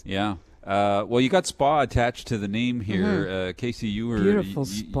houses. Yeah. Well, you got spa attached to the name here. Casey, you were beautiful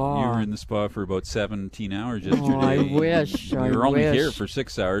spa. You were in the spa for about 17 hours yesterday. Oh, I wish. We were only here for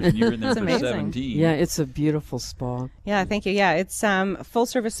 6 hours, and you were in there for 17. Yeah, it's a beautiful spa. Yeah, thank you. Yeah, it's full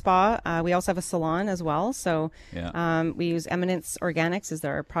service spa. We also have a salon as well. So we use Eminence Organics as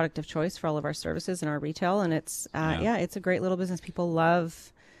our product of choice for all of our services and our retail, and it's it's a great little business. People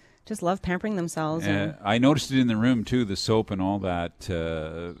just love pampering themselves. I noticed it in the room too, the soap and all that.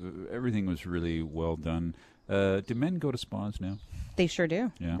 Everything was really well done. Do men go to spas now? They sure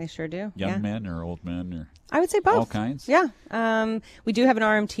do. Yeah. They sure do. Young men or old men? Or I would say both. All kinds? Yeah. We do have an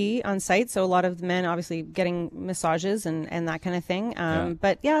RMT on site, so a lot of the men obviously getting massages and that kind of thing.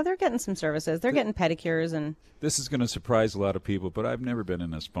 But yeah, they're getting some services. They're getting pedicures and... This is going to surprise a lot of people, but I've never been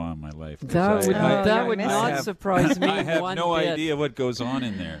in a spa in my life. That would not surprise me. I have no idea what goes on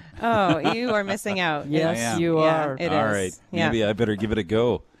in there. Oh, you are missing out. Yes, you are. It all is. Right. Yeah. Maybe I better give it a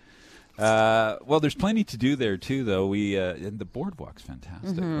go. Well, there's plenty to do there too, though. We and the boardwalk's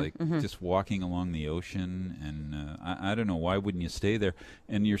fantastic. Just walking along the ocean, and I don't know, why wouldn't you stay there?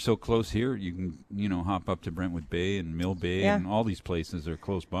 And you're so close here. You can hop up to Brentwood Bay and Mill Bay, and all these places are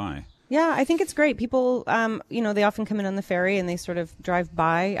close by. Yeah, I think it's great. People, they often come in on the ferry and they sort of drive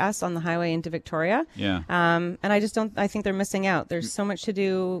by us on the highway into Victoria. Yeah. And I think they're missing out. There's so much to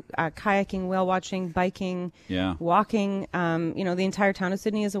do, kayaking, whale watching, biking, walking. The entire town of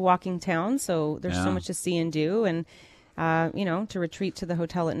Sydney is a walking town, so there's so much to see and do. And to retreat to the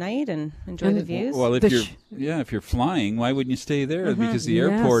hotel at night and enjoy the views. Well, if you're flying, why wouldn't you stay there? Because the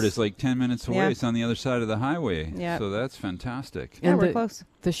airport is like 10 minutes away. Yeah. It's on the other side of the highway. Yeah. So that's fantastic. Yeah, we're close.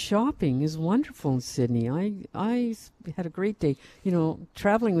 The shopping is wonderful in Sydney. I had a great day.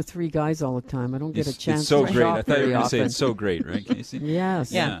 Traveling with 3 guys all the time, I don't get a chance to shop. It's so great. I thought you were going to say it's so great, right, Casey?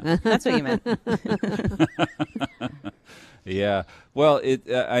 Yes. Yeah. That's what you meant. Yeah. Well,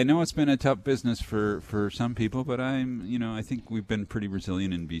 I know it's been a tough business for some people, but I think we've been pretty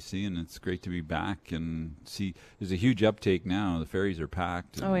resilient in BC, and it's great to be back and see. There's a huge uptake now. The ferries are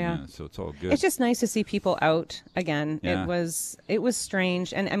packed. And, so it's all good. It's just nice to see people out again. Yeah. It was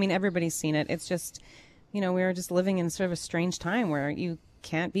strange, and I mean everybody's seen it. It's just, we were just living in sort of a strange time where you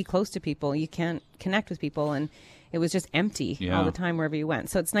can't be close to people, you can't connect with people, and it was just empty all the time wherever you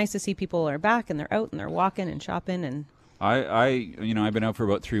went. So it's nice to see people are back and they're out and they're walking and shopping and. I've been out for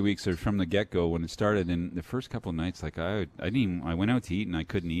about 3 weeks from the get-go when it started, and the first couple of nights, I went out to eat and I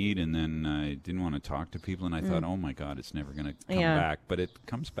couldn't eat, and then I didn't want to talk to people, and I thought, oh my God, it's never going to come back, but it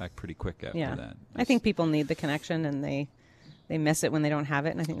comes back pretty quick after that. I think people need the connection, and they miss it when they don't have it,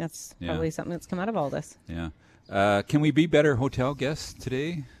 and I think that's probably something that's come out of all this. Yeah. Can we be better hotel guests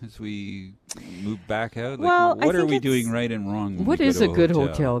today as we move back out? Well, what are we doing right and wrong? What is a good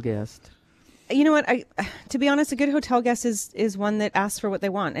hotel guest? You know what? To be honest, a good hotel guest is one that asks for what they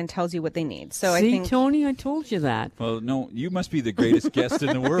want and tells you what they need. So I think, Tony, I told you that. Well, no, you must be the greatest guest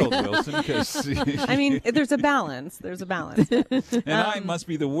in the world, Wilson. I mean, there's a balance. And I must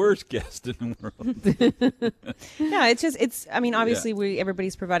be the worst guest in the world. Yeah, it's. I mean, obviously,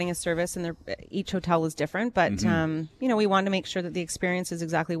 everybody's providing a service, and each hotel is different. But we want to make sure that the experience is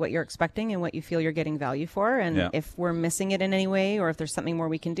exactly what you're expecting and what you feel you're getting value for. And if we're missing it in any way, or if there's something more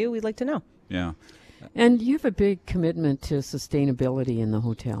we can do, we'd like to know. Yeah. And you have a big commitment to sustainability in the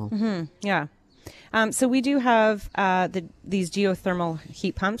hotel. Mm-hmm. Yeah. So we do have these geothermal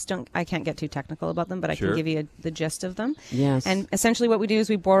heat pumps. I can't get too technical about them, but I can give you the gist of them. Yes. And essentially what we do is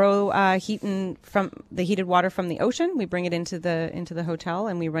we borrow from the heated water from the ocean. We bring it into the hotel,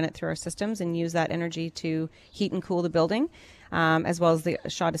 and we run it through our systems and use that energy to heat and cool the building. As well as the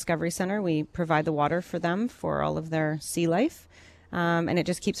Shaw Discovery Center. We provide the water for them for all of their sea life. And it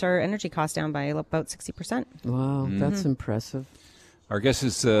just keeps our energy costs down by about 60%. Wow, that's impressive. Our guest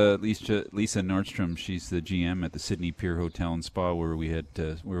is Lisa Nordstrom. She's the GM at the Sydney Pier Hotel and Spa, where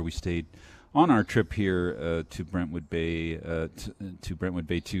we stayed on our trip here to Brentwood Bay,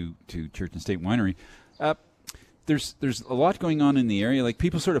 to Church and State Winery. there's a lot going on in the area. Like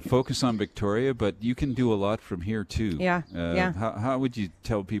people sort of focus on Victoria, but you can do a lot from here too. Yeah. How would you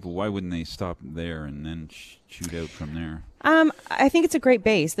tell people why wouldn't they stop there and then shoot out from there? I think it's a great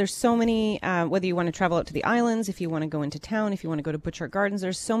base. There's so many, whether you want to travel out to the islands, if you want to go into town, if you want to go to Butchart Gardens,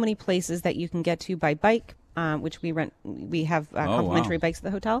 there's so many places that you can get to by bike, which we rent. We have complimentary bikes at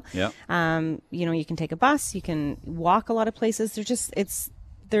the hotel. Yeah. You can take a bus, you can walk a lot of places.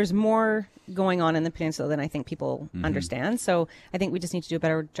 There's more going on in the peninsula than I think people understand. So I think we just need to do a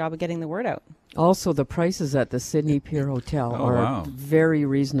better job of getting the word out. Also, the prices at the Sydney Pier Hotel are very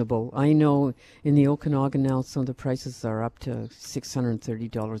reasonable. I know in the Okanagan now, some of the prices are up to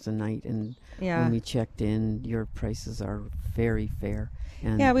 $630 a night. And when we checked in, your prices are very fair.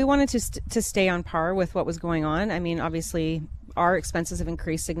 And we wanted to stay on par with what was going on. I mean, obviously, our expenses have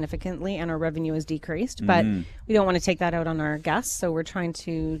increased significantly and our revenue has decreased, but we don't want to take that out on our guests. So we're trying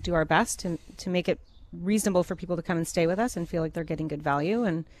to do our best to make it reasonable for people to come and stay with us and feel like they're getting good value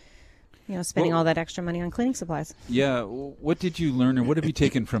and, spending all that extra money on cleaning supplies. Yeah. What did you learn, or what have you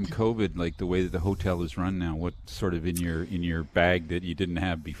taken from COVID, like the way that the hotel is run now? What sort of in your bag that you didn't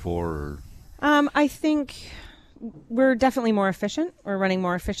have before? Or? I think we're definitely more efficient. We're running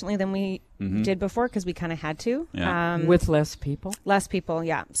more efficiently than we did before because we kind of had to. Yeah. With less people? Less people,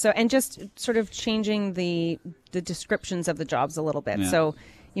 yeah. So, and just sort of changing the descriptions of the jobs a little bit. Yeah. So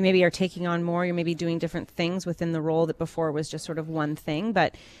you maybe are taking on more, you're maybe doing different things within the role that before was just sort of one thing.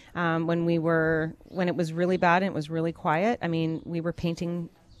 But when it was really bad and it was really quiet, I mean, we were painting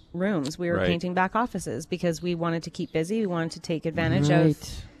rooms. We were painting back offices because we wanted to keep busy. We wanted to take advantage of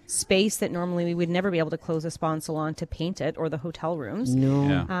space that normally we would never be able to close a spa and salon to paint it, or the hotel rooms. No.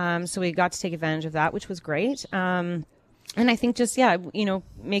 Yeah. So we got to take advantage of that, which was great. And I think just,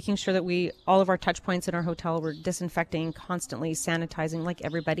 making sure that all of our touch points in our hotel were disinfecting, constantly sanitizing like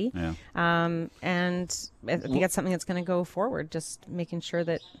everybody. Yeah. And I think that's something that's going to go forward, just making sure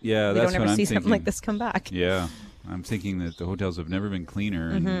that we that's don't ever what I'm see something thinking. like this come back. Yeah. I'm thinking that the hotels have never been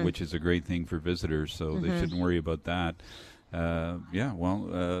cleaner, and, which is a great thing for visitors, so they shouldn't worry about that. We're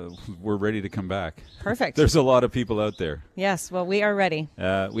ready to come back. Perfect. There's a lot of people out there. Yes, well, we are ready.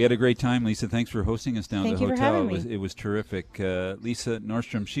 We had a great time, Lisa. Thanks for hosting us down at the hotel. Thank you for having me. It was terrific. Lisa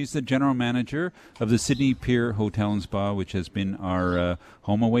Nordstrom, she's the general manager of the Sydney Pier Hotel and Spa, which has been our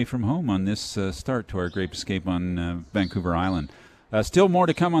home away from home on this start to our Grape Escape on Vancouver Island. Still more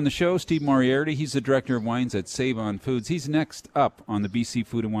to come on the show. Steve Moriarty, he's the director of wines at Save On Foods. He's next up on the BC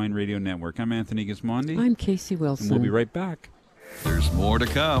Food and Wine Radio Network. I'm Anthony Gismondi. I'm Casey Wilson. And we'll be right back. There's more to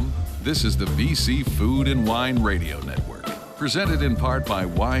come. This is the BC Food and Wine Radio Network, presented in part by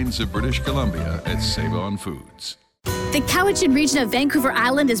Wines of British Columbia at Save On Foods. The Cowichan region of Vancouver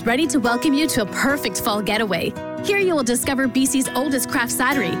Island is ready to welcome you to a perfect fall getaway. Here you will discover BC's oldest craft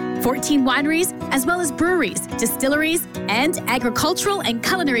cidery, 14 wineries, as well as breweries, distilleries, and agricultural and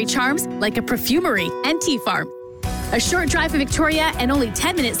culinary charms like a perfumery and tea farm. A short drive from Victoria and only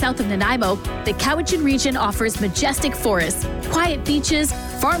 10 minutes south of Nanaimo, the Cowichan region offers majestic forests, quiet beaches,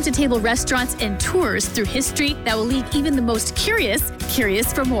 farm-to-table restaurants, and tours through history that will leave even the most curious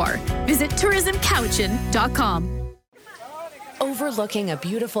for more. Visit tourismcowichan.com. Overlooking a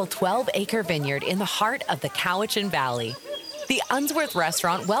beautiful 12-acre vineyard in the heart of the Cowichan Valley, the Unsworth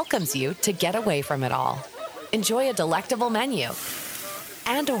restaurant welcomes you to get away from it all. Enjoy a delectable menu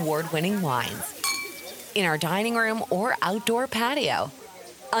and award-winning wines in our dining room or outdoor patio.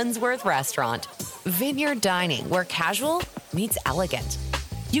 Unsworth Restaurant, vineyard dining where casual meets elegant.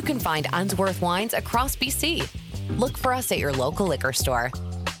 You can find Unsworth wines across BC. Look for us at your local liquor store.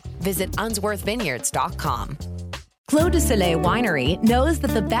 Visit unsworthvineyards.com. Clos du Soleil Winery knows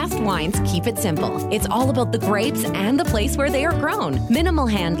that the best wines keep it simple. It's all about the grapes and the place where they are grown. Minimal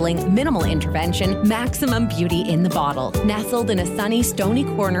handling, minimal intervention, maximum beauty in the bottle. Nestled in a sunny, stony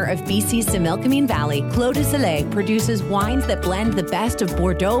corner of BC's Similkameen Valley, Clos du Soleil produces wines that blend the best of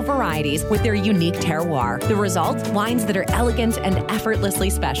Bordeaux varieties with their unique terroir. The result? Wines that are elegant and effortlessly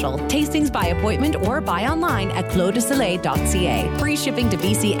special. Tastings by appointment or buy online at closdusoleil.ca. Free shipping to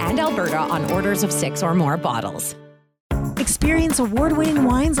BC and Alberta on orders of 6 or more bottles. Experience award-winning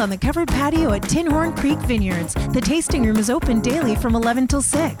wines on the covered patio at Tinhorn Creek Vineyards. The tasting room is open daily from 11 till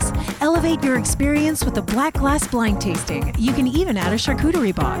 6. Elevate your experience with a black glass blind tasting. You can even add a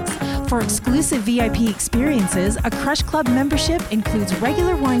charcuterie box. For exclusive VIP experiences, a Crush Club membership includes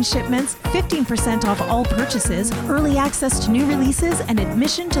regular wine shipments, 15% off all purchases, early access to new releases, and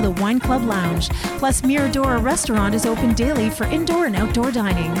admission to the Wine Club Lounge. Plus, Miradora Restaurant is open daily for indoor and outdoor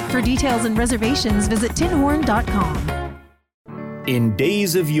dining. For details and reservations, visit tinhorn.com. In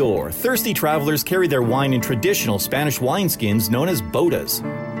days of yore, thirsty travelers carried their wine in traditional Spanish wineskins known as bodas.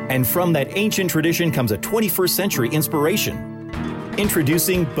 And from that ancient tradition comes a 21st century inspiration.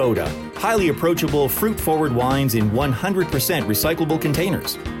 Introducing Boda, highly approachable, fruit-forward wines in 100% recyclable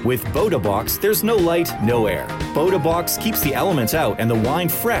containers. With Boda Box, there's no light, no air. Boda Box keeps the elements out and the wine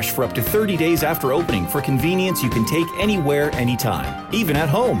fresh for up to 30 days after opening for convenience you can take anywhere, anytime, even at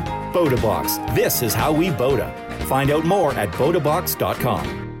home. Boda Box, this is how we Boda. Find out more at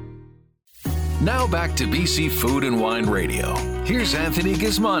bodabox.com. Now back to BC Food and Wine Radio. Here's Anthony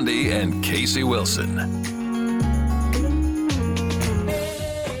Gismondi and Casey Wilson.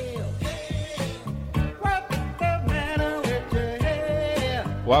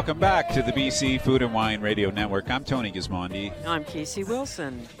 Welcome back to the BC Food and Wine Radio Network. I'm Tony Gismondi. I'm Casey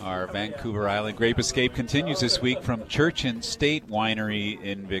Wilson. Our Vancouver Island Grape Escape continues this week from Church and State Winery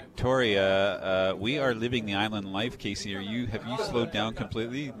in Victoria. We are living the island life. Casey, have you slowed down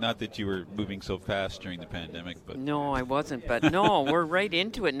completely? Not that you were moving so fast during the pandemic, but no, I wasn't. But no, we're right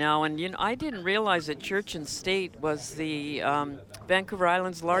into it now. And I didn't realize that Church and State was the Vancouver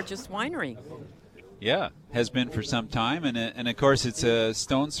Island's largest winery. Yeah, has been for some time, and of course it's a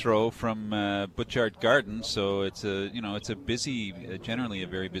stone's throw from Butchart Gardens, so it's a busy, generally a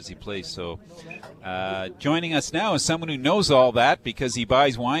very busy place. So joining us now is someone who knows all that because he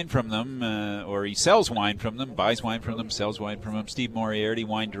buys wine from them, or he sells wine from them, buys wine from them, sells wine from them. Steve Moriarty,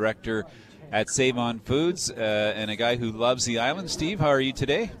 wine director at Save On Foods, and a guy who loves the island. Steve, how are you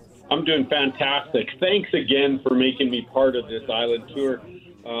today? I'm doing fantastic. Thanks again for making me part of this island tour.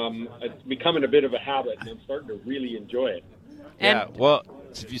 It's becoming a bit of a habit, and I'm starting to really enjoy it. Yeah, well,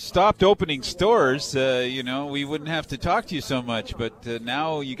 if you stopped opening stores, we wouldn't have to talk to you so much. But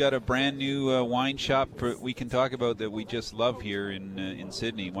now you got a brand new wine shop we can talk about that we just love here in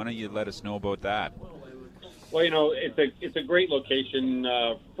Sydney. Why don't you let us know about that? Well, it's a great location,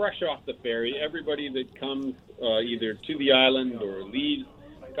 fresh off the ferry. Everybody that comes either to the island or leaves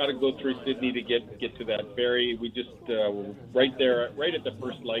got to go through Sydney to get to that ferry. We just we're right there, right at the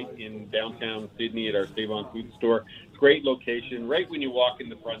first light in downtown Sydney at our Save On Food store. Great location. Right when you walk in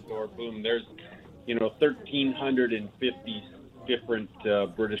the front door, boom, there's 1,350 different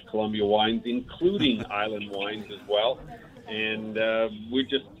British Columbia wines, including island wines as well. And we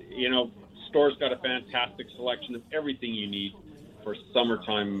just store's got a fantastic selection of everything you need for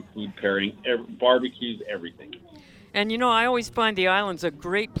summertime food pairing, barbecues, everything. And I always find the island's a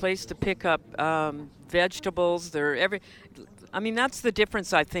great place to pick up vegetables. That's the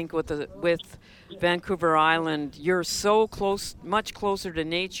difference, I think, with Vancouver Island. You're so close, much closer to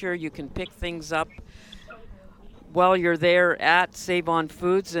nature. You can pick things up while you're there at Save On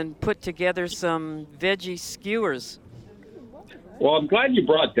Foods and put together some veggie skewers. Well, I'm glad you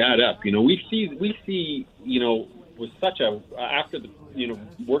brought that up. We see, with such after the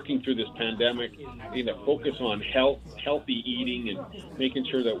working through this pandemic, focus on healthy eating and making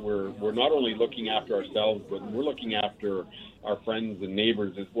sure that we're not only looking after ourselves, but we're looking after our friends and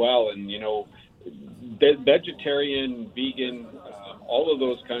neighbors as well. And vegetarian, vegan, all of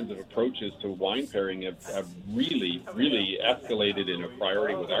those kinds of approaches to wine pairing have really, really escalated in a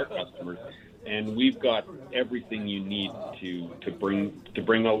priority with our customers. And we've got everything you need to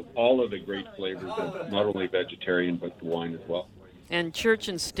bring out all of the great flavors of not only vegetarian but the wine as well. And Church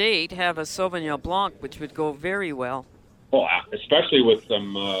and State have a Sauvignon Blanc, which would go very well. Oh, especially with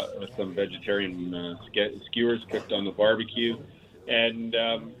some vegetarian skewers cooked on the barbecue. And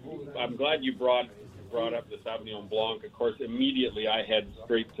I'm glad you brought up the Sauvignon Blanc. Of course, immediately I head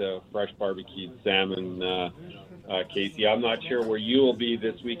straight to fresh barbecued salmon. Casey, I'm not sure where you will be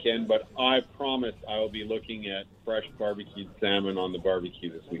this weekend, but I promise I will be looking at fresh barbecued salmon on the barbecue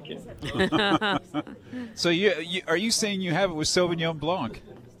this weekend. So are you saying you have it with Sauvignon Blanc?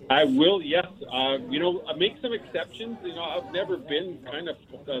 I will, yes. I make some exceptions. I've never been kind of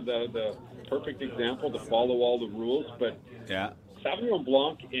the perfect example to follow all the rules, but yeah. Sauvignon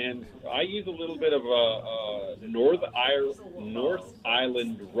Blanc, and I use a little bit of a North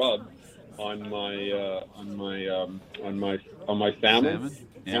Island rub on my salmon.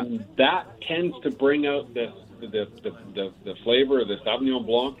 Yeah. And that tends to bring out the flavor of the Sauvignon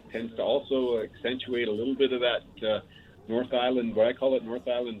Blanc. Tends to also accentuate a little bit of that North Island, what I call it, North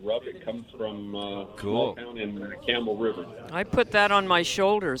Island rub. It comes from small town in Campbell River. I put that on my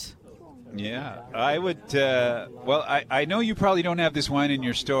shoulders. Yeah, I would. I know you probably don't have this wine in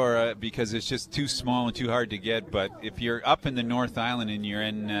your store because it's just too small and too hard to get. But if you're up in the North Island and you're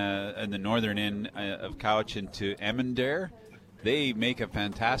in the northern end of Cowichan to Emondare, they make a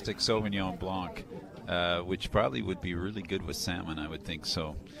fantastic Sauvignon Blanc, which probably would be really good with salmon, I would think.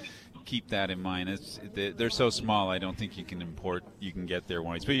 So keep that in mind. They're so small, I don't think you can get their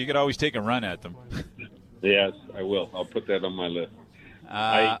wines, but you could always take a run at them. Yes, I will. I'll put that on my list.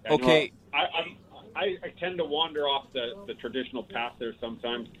 Okay. I tend to wander off the traditional path there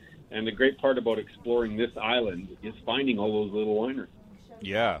sometimes, and the great part about exploring this island is finding all those little wineries.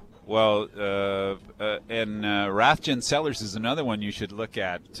 Yeah. Well, and Rathjen Cellars is another one you should look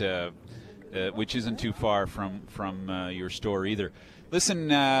at, which isn't too far from your store either. Listen,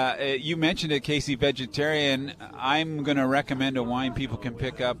 you mentioned it, Casey, vegetarian. I'm going to recommend a wine people can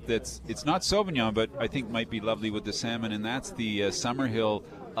pick up it's not Sauvignon, but I think might be lovely with the salmon, and that's the Summerhill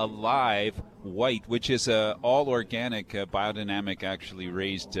Alive White, which is a all-organic, biodynamic, actually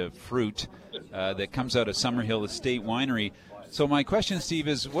raised fruit that comes out of Summerhill Estate Winery. So my question, Steve,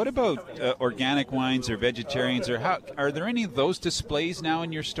 is what about organic wines or vegetarians, or are there any of those displays now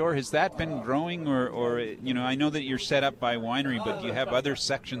in your store? Has that been growing, or I know that you're set up by winery, but do you have other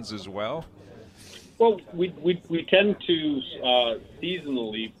sections as well? Well, we tend to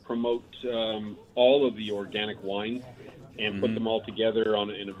seasonally promote all of the organic wines and put them all together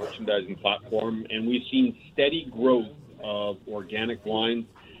in a merchandising platform, and we've seen steady growth of organic wines.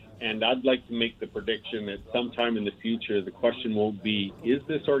 And I'd like to make the prediction that sometime in the future, the question won't be, is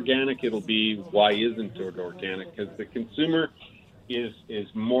this organic? It'll be, why isn't it organic? Because the consumer is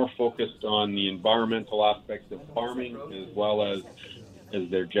more focused on the environmental aspects of farming as well as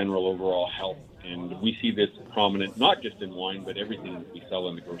their general overall health. And we see this prominent, not just in wine, but everything that we sell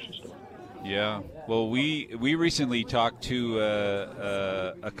in the grocery store. Yeah. Well, we recently talked to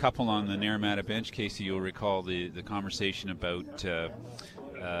a couple on the Naramata bench, Casey. You'll recall the conversation about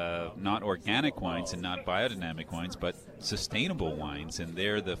not organic wines and not biodynamic wines, but sustainable wines. And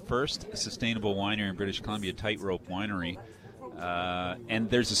they're the first sustainable winery in British Columbia, Tightrope Winery. And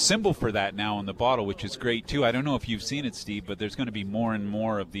there's a symbol for that now on the bottle, which is great, too. I don't know if you've seen it, Steve, but there's going to be more and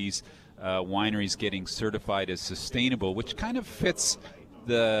more of these wineries getting certified as sustainable, which kind of fits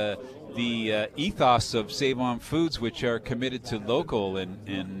the ethos of Save On Foods, which are committed to local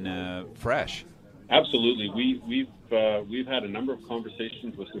and fresh. Absolutely. We've had a number of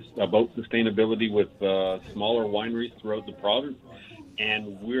conversations about sustainability with smaller wineries throughout the province,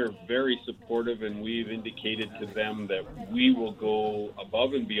 and we're very supportive, and we've indicated to them that we will go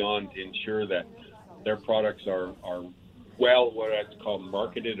above and beyond to ensure that their products are what I'd call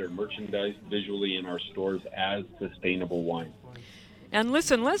marketed or merchandised visually in our stores as sustainable wine. And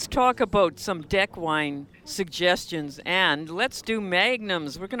listen, let's talk about some deck wine suggestions, and let's do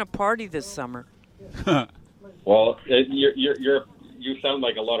magnums. We're going to party this summer. Well, you sound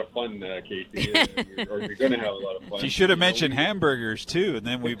like a lot of fun, Casey, or you're going to have a lot of fun. She should have mentioned hamburgers, too, and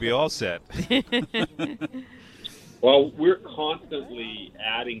then we'd be all set. Well, we're constantly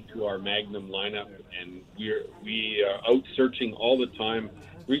adding to our Magnum lineup, and we are out searching all the time,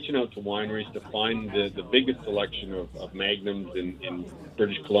 reaching out to wineries to find the biggest selection of Magnums in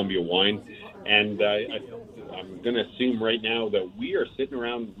British Columbia wine. And I'm going to assume right now that we are sitting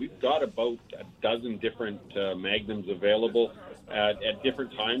around, we've got about a dozen different Magnums available at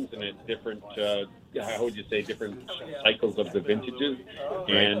different times and at different, how would you say, different cycles of the vintages.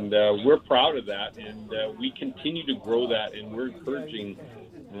 And we're proud of that, and we continue to grow that, and we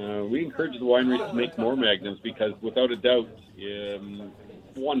encourage the wineries to make more Magnums, because without a doubt,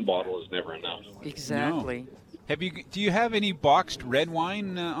 one bottle is never enough. Exactly. No. Do you have any boxed red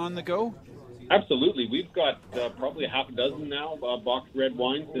wine on the go? Absolutely. We've got probably a half a dozen now boxed red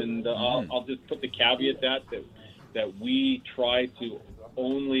wines, and I'll just put the caveat that we try to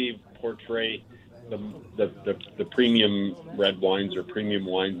only portray the premium red wines or premium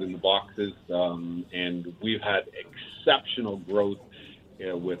wines in the boxes, and we've had exceptional growth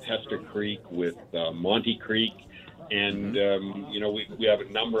with Hester Creek, with Monty Creek. And, we have a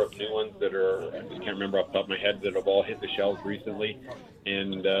number of new ones that are, I just can't remember off the top of my head, that have all hit the shelves recently.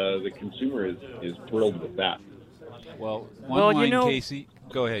 And the consumer is thrilled with that. Well, wine, Casey.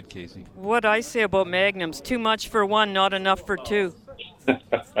 Go ahead, Casey. What I say about Magnums, too much for one, not enough for two.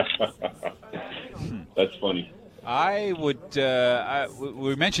 That's funny. I would,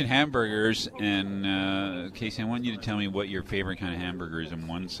 we mentioned hamburgers, and Casey, I want you to tell me what your favorite kind of hamburger is in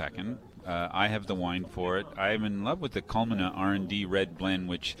 1 second. I have the wine for it. I'm in love with the Culmina R&D Red Blend,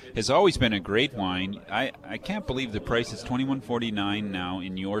 which has always been a great wine. I can't believe the price is $21.49 now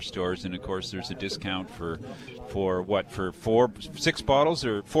in your stores, and of course there's a discount for 4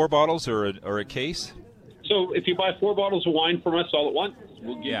 bottles or a case. So if you buy 4 bottles of wine from us all at once,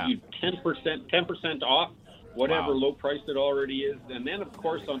 we'll give you 10% off whatever low price it already is. And then, of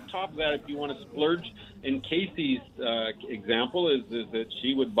course, on top of that, if you want to splurge, in Casey's example, is that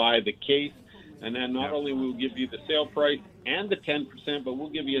she would buy the case And then not only will we give you the sale price and the 10%, but we'll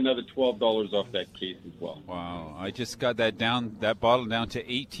give you another $12 off that case as well. Wow. I just got that bottle down to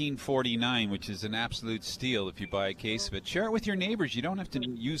 $18.49, which is an absolute steal if you buy a case of it. Share it with your neighbors. You don't have to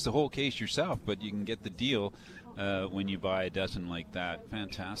use the whole case yourself, but you can get the deal when you buy a dozen like that.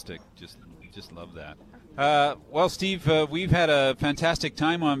 Fantastic. Just love that. Well, Steve, we've had a fantastic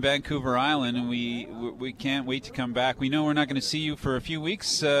time on Vancouver Island, and we can't wait to come back. We know we're not going to see you for a few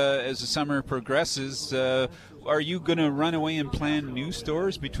weeks as the summer progresses. Are you going to run away and plan new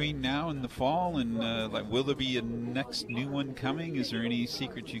stores between now and the fall? And will there be a next new one coming? Is there any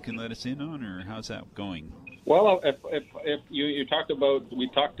secrets you can let us in on, or how's that going? Well, if you talked about, we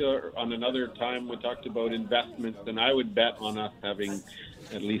talked on another time, we talked about investments, then I would bet on us having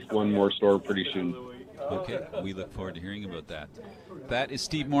at least one more store pretty soon. Okay, we look forward to hearing about that. That is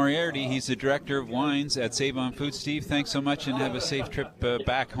Steve Moriarty. He's the Director of Wines at Save On Foods. Steve, thanks so much, and have a safe trip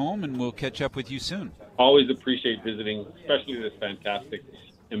back home, and we'll catch up with you soon. Always appreciate visiting, especially this fantastic,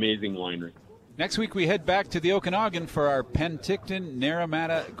 amazing winery. Next week, we head back to the Okanagan for our Penticton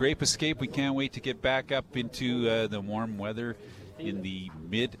Naramata Grape Escape. We can't wait to get back up into the warm weather in the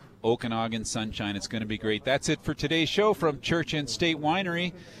mid-Okanagan sunshine. It's going to be great. That's it for today's show from Church and State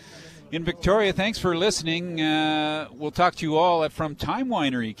Winery in Victoria. Thanks for listening. We'll talk to you all from Time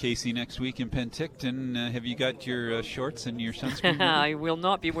Winery, Casey, next week in Penticton. Have you got your shorts and your sunscreen? I will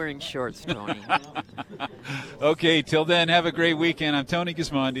not be wearing shorts, Tony. Okay, till then, have a great weekend. I'm Tony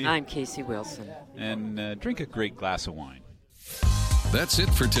Gismondi. I'm Casey Wilson. And drink a great glass of wine. That's it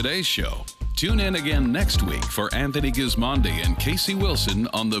for today's show. Tune in again next week for Anthony Gismondi and Casey Wilson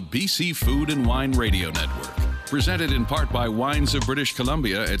on the BC Food and Wine Radio Network. Presented in part by Wines of British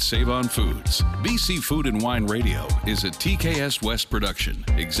Columbia at Save On Foods. BC Food and Wine Radio is a TKS West production.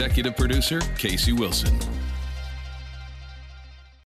 Executive producer, Casey Wilson.